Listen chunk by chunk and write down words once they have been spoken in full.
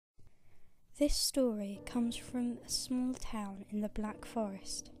This story comes from a small town in the Black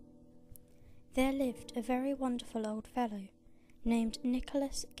Forest. There lived a very wonderful old fellow named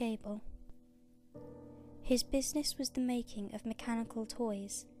Nicholas Gable. His business was the making of mechanical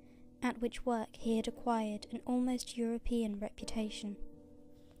toys, at which work he had acquired an almost European reputation.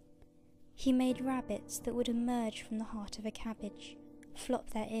 He made rabbits that would emerge from the heart of a cabbage, flop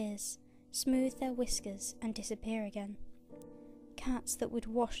their ears, smooth their whiskers and disappear again. Cats that would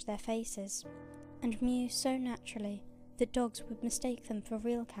wash their faces, and mew so naturally that dogs would mistake them for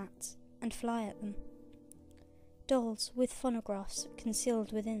real cats and fly at them. Dolls with phonographs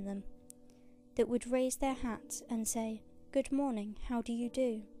concealed within them, that would raise their hats and say, "Good morning, how do you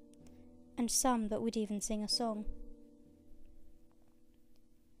do?" and some that would even sing a song.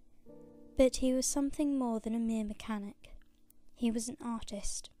 But he was something more than a mere mechanic. He was an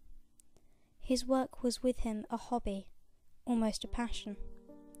artist. His work was with him a hobby, almost a passion.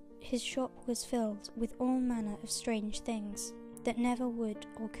 His shop was filled with all manner of strange things that never would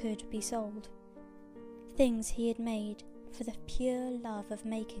or could be sold. Things he had made for the pure love of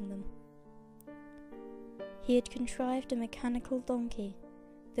making them. He had contrived a mechanical donkey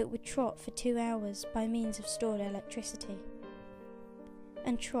that would trot for 2 hours by means of stored electricity,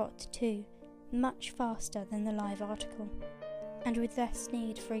 and trot, too, much faster than the live article, and with less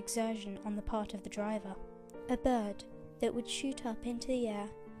need for exertion on the part of the driver. A bird that would shoot up into the air,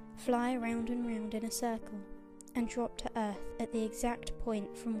 fly round and round in a circle, and drop to earth at the exact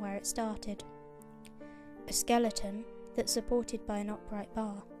point from where it started. A skeleton that, supported by an upright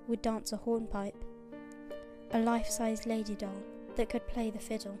bar, would dance a hornpipe. A life-size lady doll that could play the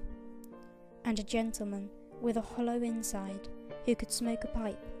fiddle. And a gentleman with a hollow inside who could smoke a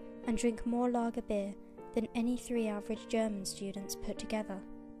pipe and drink more lager beer than any 3 average German students put together,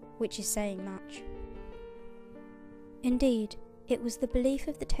 which is saying much. Indeed, it was the belief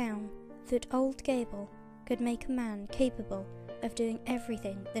of the town that old Gable could make a man capable of doing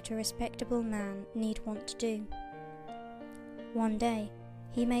everything that a respectable man need want to do. One day,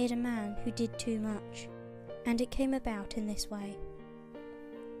 he made a man who did too much, and it came about in this way.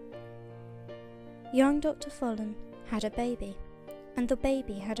 Young Dr. Follen had a baby, and the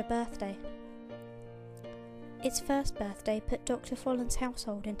baby had a birthday. Its first birthday put Dr. Follen's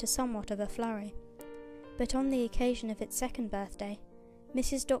household into somewhat of a flurry, but on the occasion of its second birthday,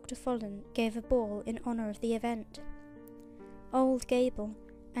 Mrs. Dr. Follen gave a ball in honour of the event. Old Gable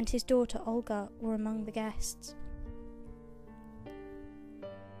and his daughter Olga were among the guests.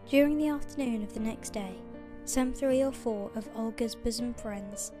 During the afternoon of the next day, some 3 or 4 of Olga's bosom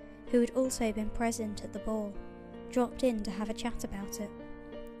friends, who had also been present at the ball, dropped in to have a chat about it.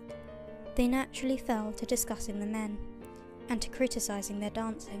 They naturally fell to discussing the men, and to criticising their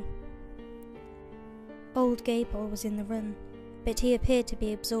dancing. Old Gable was in the room, but he appeared to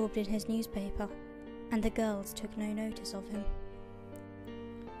be absorbed in his newspaper, and the girls took no notice of him.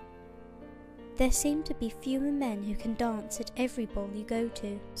 "There seem to be fewer men who can dance at every ball you go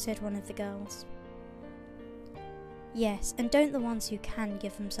to," said one of the girls. "Yes, and don't the ones who can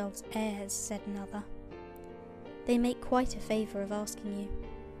give themselves airs," said another. "They make quite a favour of asking you."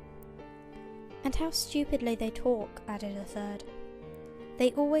 "And how stupidly they talk," added a third.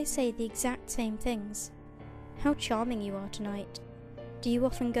 "They always say the exact same things. How charming you are tonight. Do you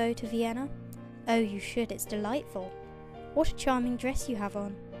often go to Vienna? Oh, you should, it's delightful. What a charming dress you have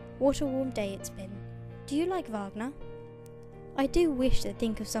on. What a warm day it's been. Do you like Wagner? I do wish they'd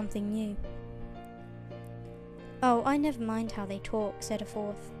think of something new." "Oh, I never mind how they talk," said a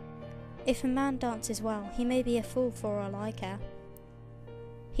fourth. "If a man dances well, he may be a fool for all I care."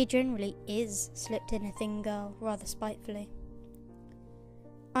 "He generally is," slipped in a thin girl, rather spitefully.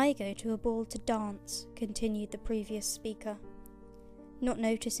 "I go to a ball to dance," continued the previous speaker, not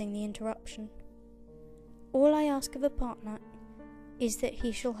noticing the interruption. "All I ask of a partner is that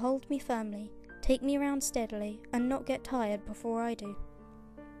he shall hold me firmly, take me round steadily, and not get tired before I do."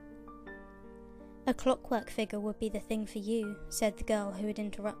 "A clockwork figure would be the thing for you," said the girl who had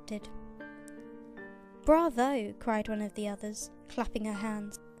interrupted. "Bravo!" cried one of the others, clapping her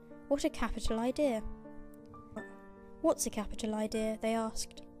hands. "What a capital idea!" "What's a capital idea?" they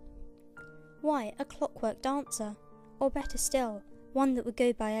asked. "Why, a clockwork dancer, or better still, one that would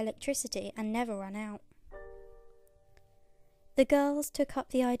go by electricity and never run out." The girls took up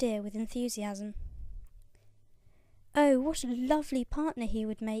the idea with enthusiasm. "Oh, what a lovely partner he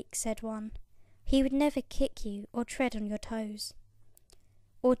would make," said one. "He would never kick you or tread on your toes."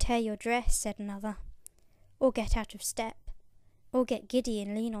 "Or tear your dress," said another. "Or get out of step, or get giddy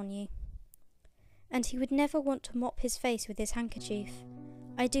and lean on you. And he would never want to mop his face with his handkerchief.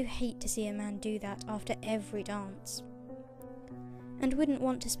 I do hate to see a man do that after every dance." and wouldn't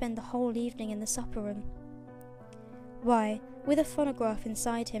want to spend the whole evening in the supper room. Why, with a phonograph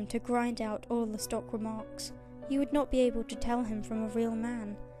inside him to grind out all the stock remarks, you would not be able to tell him from a real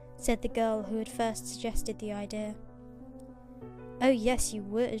man, said the girl who had first suggested the idea. Oh yes, you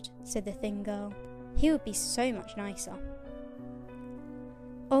would, said the thin girl. He would be so much nicer.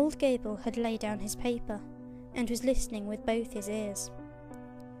 Old Gable had laid down his paper, and was listening with both his ears.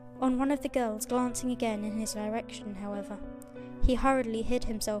 On one of the girls glancing again in his direction, however, he hurriedly hid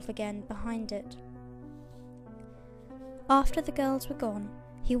himself again behind it. After the girls were gone,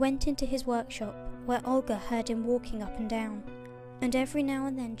 he went into his workshop, where Olga heard him walking up and down, and every now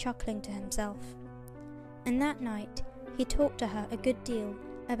and then chuckling to himself. And that night he talked to her a good deal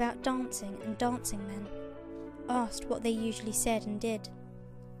about dancing and dancing men, asked what they usually said and did,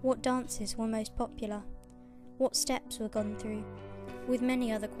 what dances were most popular, what steps were gone through, with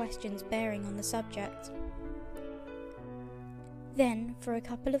many other questions bearing on the subject. Then, for a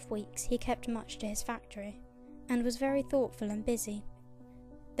couple of weeks, he kept much to his factory, and was very thoughtful and busy,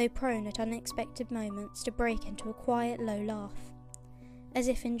 though prone at unexpected moments to break into a quiet low laugh, as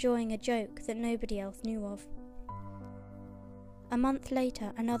if enjoying a joke that nobody else knew of. A month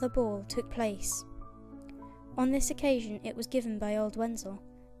later another ball took place. On this occasion it was given by old Wenzel,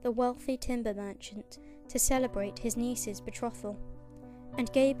 the wealthy timber merchant, to celebrate his niece's betrothal,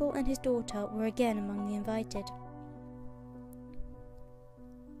 and Gable and his daughter were again among the invited.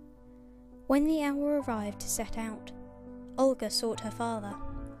 When the hour arrived to set out, Olga sought her father.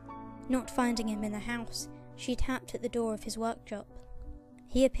 Not finding him in the house, she tapped at the door of his workshop.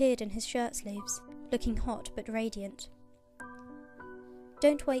 He appeared in his shirt-sleeves, looking hot but radiant.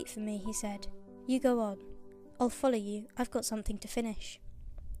 "Don't wait for me," he said. "You go on. I'll follow you. I've got something to finish."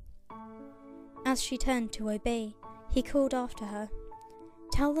 As she turned to obey, he called after her,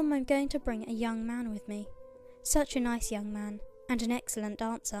 "Tell them I'm going to bring a young man with me. Such a nice young man, and an excellent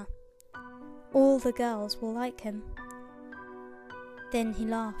dancer. All the girls will like him." Then he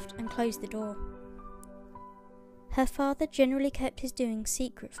laughed and closed the door. Her father generally kept his doings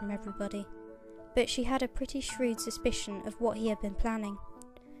secret from everybody, but she had a pretty shrewd suspicion of what he had been planning,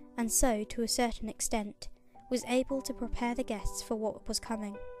 and so, to a certain extent, was able to prepare the guests for what was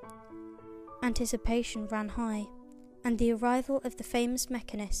coming. Anticipation ran high, and the arrival of the famous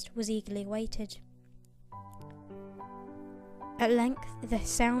mechanist was eagerly awaited. At length the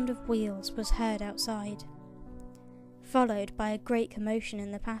sound of wheels was heard outside, followed by a great commotion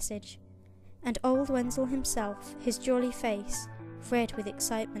in the passage, and old Wenzel himself, his jolly face, red with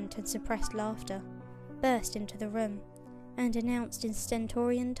excitement and suppressed laughter, burst into the room, and announced in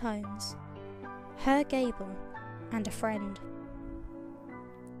stentorian tones, "Herr Gable and a friend."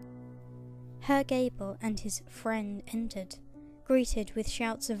 Herr Gable and his friend entered, greeted with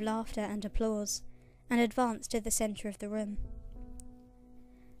shouts of laughter and applause, and advanced to the centre of the room.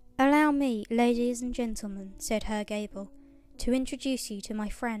 "Allow me, ladies and gentlemen," said Herr Gable, "to introduce you to my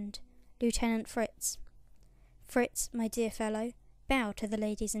friend, Lieutenant Fritz. Fritz, my dear fellow, bow to the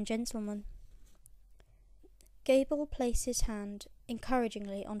ladies and gentlemen." Gable placed his hand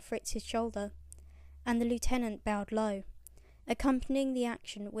encouragingly on Fritz's shoulder, and the lieutenant bowed low, accompanying the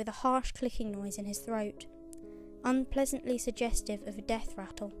action with a harsh clicking noise in his throat, unpleasantly suggestive of a death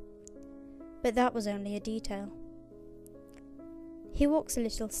rattle. But that was only a detail. He walks a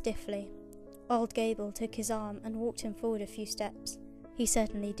little stiffly. Old Gable took his arm and walked him forward a few steps. He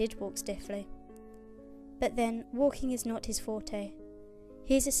certainly did walk stiffly. But then, walking is not his forte.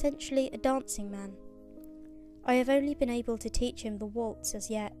 He is essentially a dancing man. I have only been able to teach him the waltz as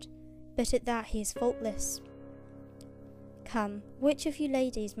yet, but at that he is faultless. Come, which of you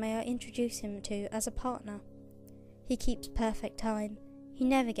ladies may I introduce him to as a partner? He keeps perfect time. He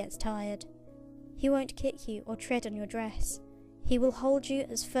never gets tired. He won't kick you or tread on your dress. He will hold you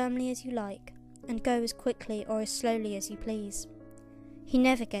as firmly as you like, and go as quickly or as slowly as you please. He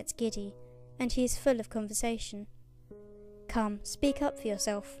never gets giddy, and he is full of conversation. Come, speak up for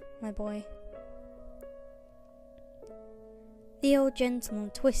yourself, my boy. The old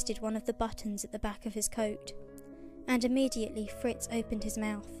gentleman twisted one of the buttons at the back of his coat, and immediately Fritz opened his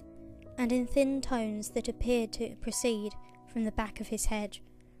mouth, and in thin tones that appeared to proceed from the back of his head,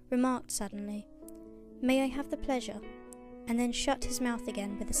 remarked suddenly, "May I have the pleasure?" and then shut his mouth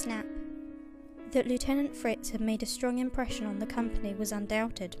again with a snap. That Lieutenant Fritz had made a strong impression on the company was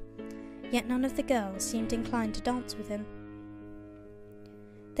undoubted, yet none of the girls seemed inclined to dance with him.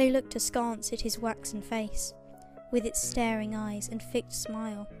 They looked askance at his waxen face, with its staring eyes and fixed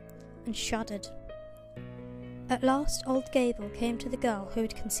smile, and shuddered. At last old Gable came to the girl who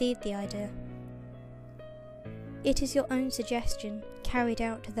had conceived the idea. "It is your own suggestion, carried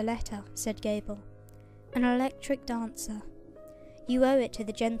out to the letter," said Gable. "An electric dancer. You owe it to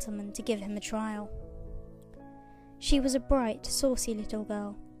the gentleman to give him a trial." She was a bright, saucy little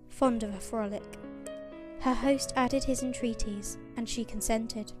girl, fond of a frolic. Her host added his entreaties, and she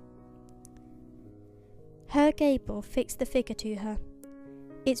consented. Herr Gable fixed the figure to her.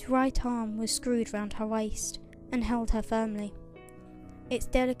 Its right arm was screwed round her waist and held her firmly. Its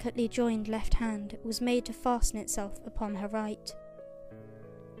delicately joined left hand was made to fasten itself upon her right.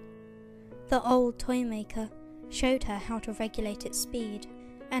 The old toy-maker showed her how to regulate its speed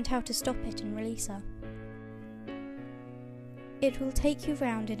and how to stop it and release her. "It will take you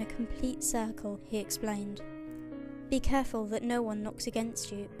round in a complete circle," he explained. "Be careful that no one knocks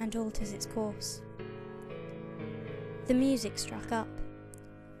against you and alters its course." The music struck up.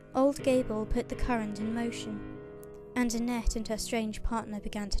 Old Gable put the current in motion, and Annette and her strange partner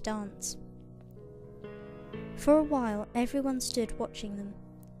began to dance. For a while everyone stood watching them.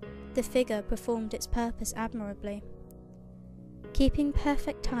 The figure performed its purpose admirably. Keeping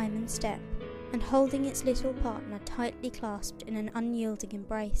perfect time and step, and holding its little partner tightly clasped in an unyielding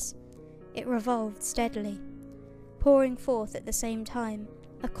embrace, it revolved steadily, pouring forth at the same time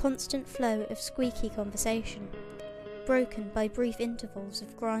a constant flow of squeaky conversation, broken by brief intervals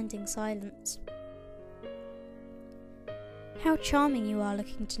of grinding silence. "How charming you are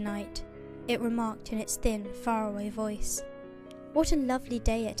looking tonight," it remarked in its thin, faraway voice. "What a lovely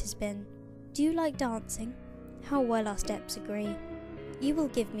day it has been. Do you like dancing? How well our steps agree. You will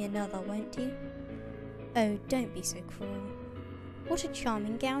give me another, won't you? Oh, don't be so cruel. What a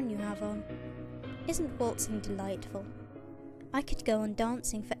charming gown you have on. Isn't waltzing delightful? I could go on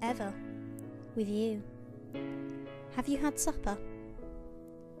dancing forever. With you. Have you had supper?"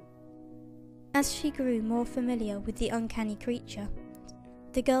 As she grew more familiar with the uncanny creature,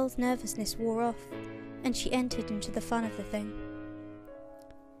 the girl's nervousness wore off, and she entered into the fun of the thing.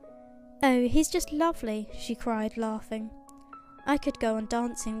 "Oh, he's just lovely," she cried, laughing. "I could go on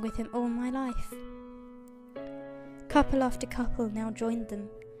dancing with him all my life." Couple after couple now joined them,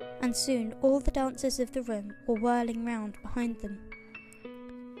 and soon all the dancers of the room were whirling round behind them.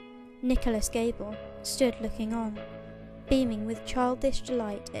 Nicholas Gable stood looking on, beaming with childish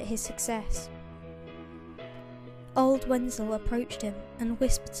delight at his success. Old Wenzel approached him and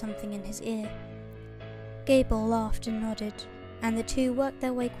whispered something in his ear. Gable laughed and nodded, and the two worked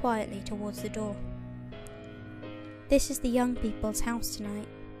their way quietly towards the door. "This is the young people's house tonight,"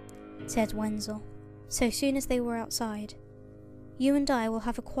 said Wenzel, so soon as they were outside. "You and I will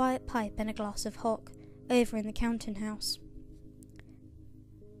have a quiet pipe and a glass of hock over in the counting house."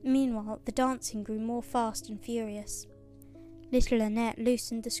 Meanwhile the dancing grew more fast and furious. Little Annette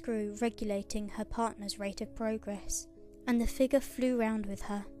loosened the screw regulating her partner's rate of progress, and the figure flew round with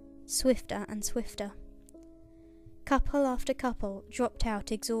her, swifter and swifter. Couple after couple dropped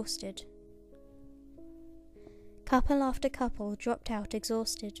out exhausted. Couple after couple dropped out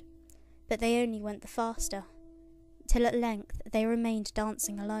exhausted, but they only went the faster, till at length they remained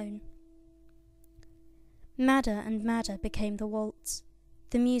dancing alone. Madder and madder became the waltz.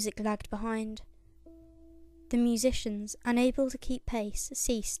 The music lagged behind. The musicians, unable to keep pace,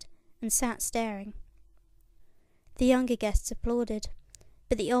 ceased and sat staring. The younger guests applauded,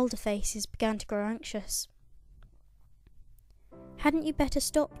 but the older faces began to grow anxious. "Hadn't you better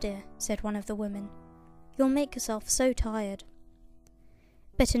stop, dear?" said one of the women. "You'll make yourself so tired."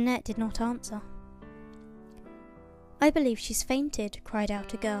 But Annette did not answer. "I believe she's fainted," cried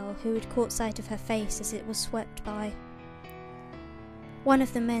out a girl who had caught sight of her face as it was swept by. One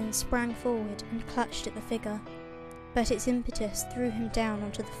of the men sprang forward and clutched at the figure, but its impetus threw him down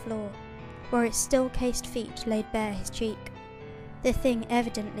onto the floor, where its still-cased feet laid bare his cheek. The thing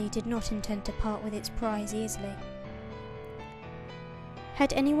evidently did not intend to part with its prize easily.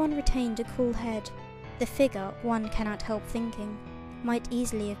 Had anyone retained a cool head, the figure, one cannot help thinking, might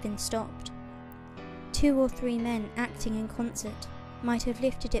easily have been stopped. 2 or 3 men acting in concert might have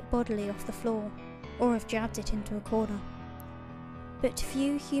lifted it bodily off the floor, or have jabbed it into a corner. But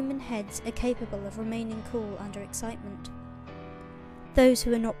few human heads are capable of remaining cool under excitement. Those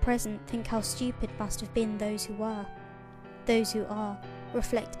who are not present think how stupid must have been those who were. Those who are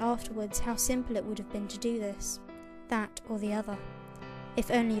reflect afterwards how simple it would have been to do this, that or the other,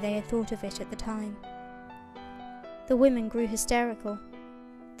 if only they had thought of it at the time. The women grew hysterical.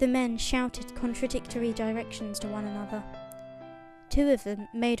 The men shouted contradictory directions to one another. 2 of them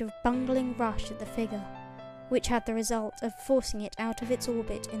made a bungling rush at the figure, which had the result of forcing it out of its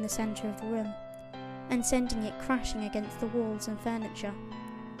orbit in the centre of the room, and sending it crashing against the walls and furniture.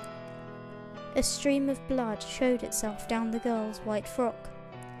 A stream of blood showed itself down the girl's white frock,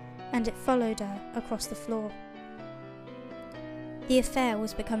 and it followed her across the floor. The affair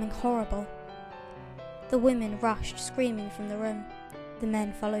was becoming horrible. The women rushed screaming from the room. The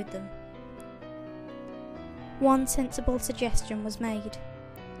men followed them. One sensible suggestion was made.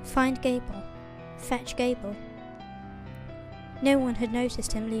 Find Gable. Fetch Gable. No one had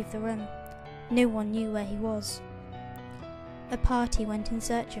noticed him leave the room. No one knew where he was. A party went in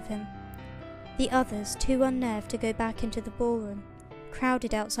search of him. The others, too unnerved to go back into the ballroom,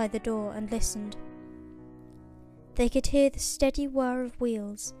 crowded outside the door and listened. They could hear the steady whir of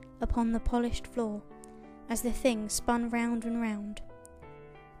wheels upon the polished floor as the thing spun round and round.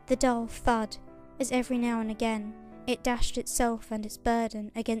 The dull thud as every now and again it dashed itself and its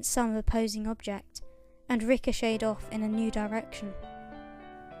burden against some opposing object and ricocheted off in a new direction.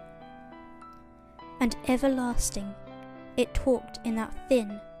 And everlasting, it talked in that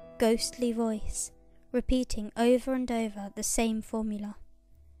thin, ghostly voice, repeating over and over the same formula.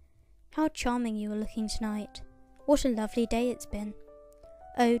 "How charming you are looking tonight. What a lovely day it's been.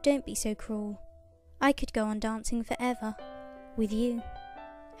 Oh, don't be so cruel. I could go on dancing forever. With you.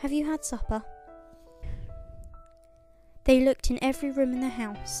 Have you had supper?" They looked in every room in the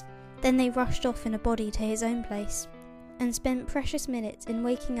house, then they rushed off in a body to his own place, and spent precious minutes in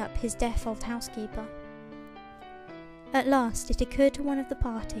waking up his deaf old housekeeper. At last it occurred to one of the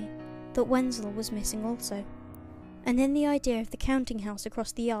party that Wenzel was missing also, and then the idea of the counting house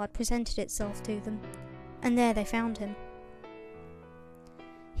across the yard presented itself to them, and there they found him.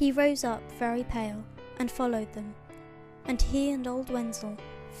 He rose up very pale and followed them, and he and old Wenzel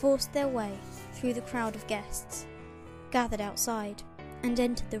forced their way through the crowd of guests, gathered outside, and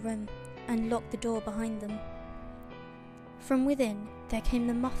entered the room, and locked the door behind them. From within there came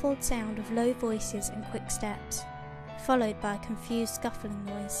the muffled sound of low voices and quick steps, followed by a confused scuffling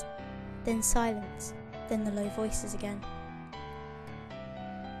noise, then silence, then the low voices again.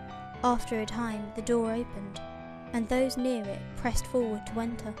 After a time the door opened, and those near it pressed forward to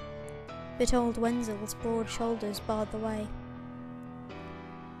enter, but old Wenzel's broad shoulders barred the way.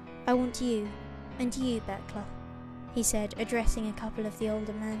 "I want you, and you, Beckler," he said, addressing a couple of the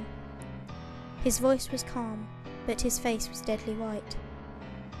older men. His voice was calm, but his face was deadly white.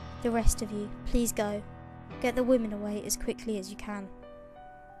 "The rest of you, please go. Get the women away as quickly as you can."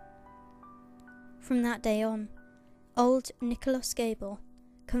 From that day on, old Nicholas Gable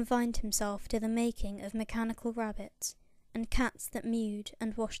confined himself to the making of mechanical rabbits and cats that mewed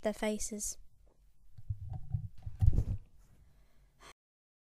and washed their faces.